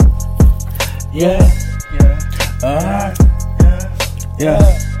Yeah. Alright.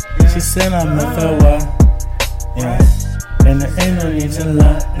 Yeah. She said I'm F.L.Y. Yeah. And there ain't no need to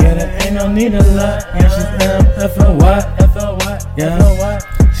lie. Yeah, there ain't no need to lie. Yeah, she said I'm F.L.Y. Yeah.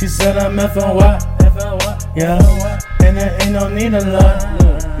 She said I'm F.L.Y. Yeah. And there ain't no need to lie.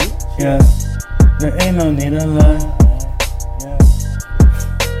 Yeah. There ain't no need to lie.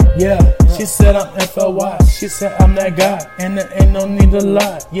 Yeah, she said I'm F.L.Y. She said I'm that guy, and there ain't no need to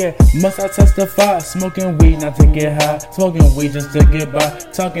lie. Yeah, must I testify? Smoking weed not to get high, smoking weed just to get by.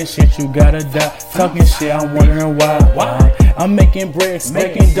 Talking shit, you gotta die. Talking shit, I'm wondering why. I'm making bread,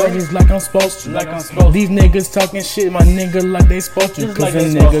 making dojies like I'm supposed to. These niggas talking shit, my nigga, like they supposed to. Cause a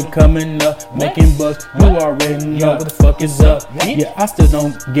nigga coming up, making bucks. You already know what the fuck is up. Yeah, I still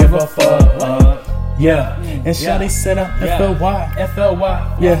don't give a fuck. Yeah, and Shawty said I'm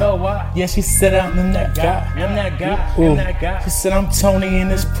F.L.Y. Yeah, she said I'm that guy. She said I'm Tony in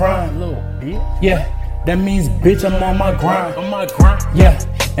his prime. Yeah, that means bitch I'm on my grind. Yeah,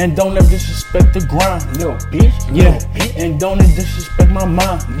 and don't ever disrespect the grind. Yeah, and don't ever disrespect my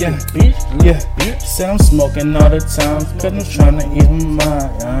mind. Yeah, yeah. She said I'm smoking all the time, cause I'm trying to ease my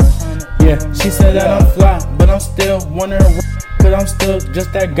mind. Yeah, she said that I'm fly, but I'm still wondering. Cause I'm still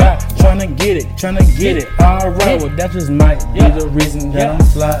just that guy, tryna get it. Alright, well that just might be the reason that I'm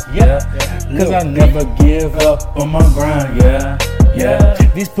fly, Cause I never give up on my grind,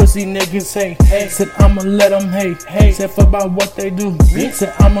 These pussy niggas hate, said I'ma let them hate, said fuck about what they do,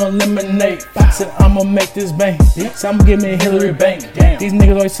 said I'ma eliminate, said I'ma make this bank, said I'ma give me a Hillary bank. These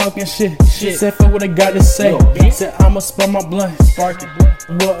niggas always talking shit, said fuck what they got to say, said I'ma spark my blunt, spark it,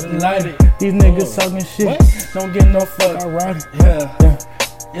 light it. These niggas talking shit, don't get no fuck, alright.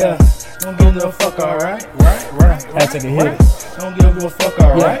 Yeah. Don't give no fuck, alright. Right. I take a hit. Don't give no fuck,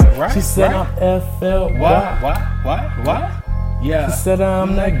 alright. She said I'm F.L.Y. Why? Yeah. She said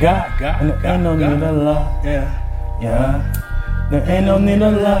I'm that guy. And there ain't no need to lie. Yeah. There ain't no need to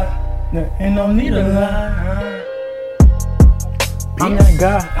lie. I'm that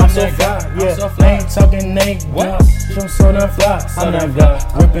guy, I'm so fly, I ain't talking name, I'm so damn fly. I'm that guy,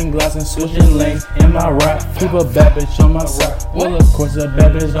 gripping glass and switching lanes in my ride. Keep a bad bitch on my side, well of course a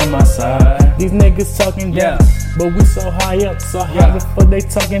bad bitch on my side. These niggas talking down, but we so high up, so how the fuck they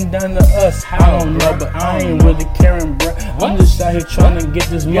talking down to us? I don't know, but I ain't really caring, bruh. I'm just out here trying to get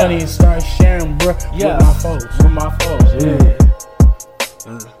this money and start sharing, bruh, with my folks, yeah.